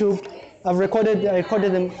on YouTube. I recorded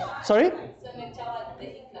them. Sorry?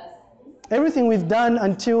 Everything we've done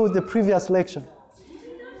until the previous lecture.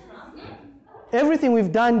 Everything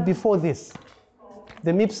we've done before this.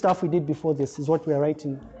 The MIPS stuff we did before this is what we are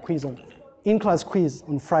writing quiz on. In-class quiz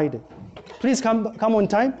on Friday. Please come on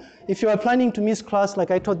time. If you are planning to miss class, like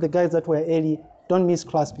I told the guys that were early, don't miss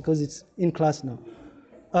class because it's in class now.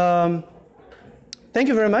 Thank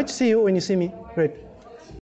you very much. See you when you see me. Great.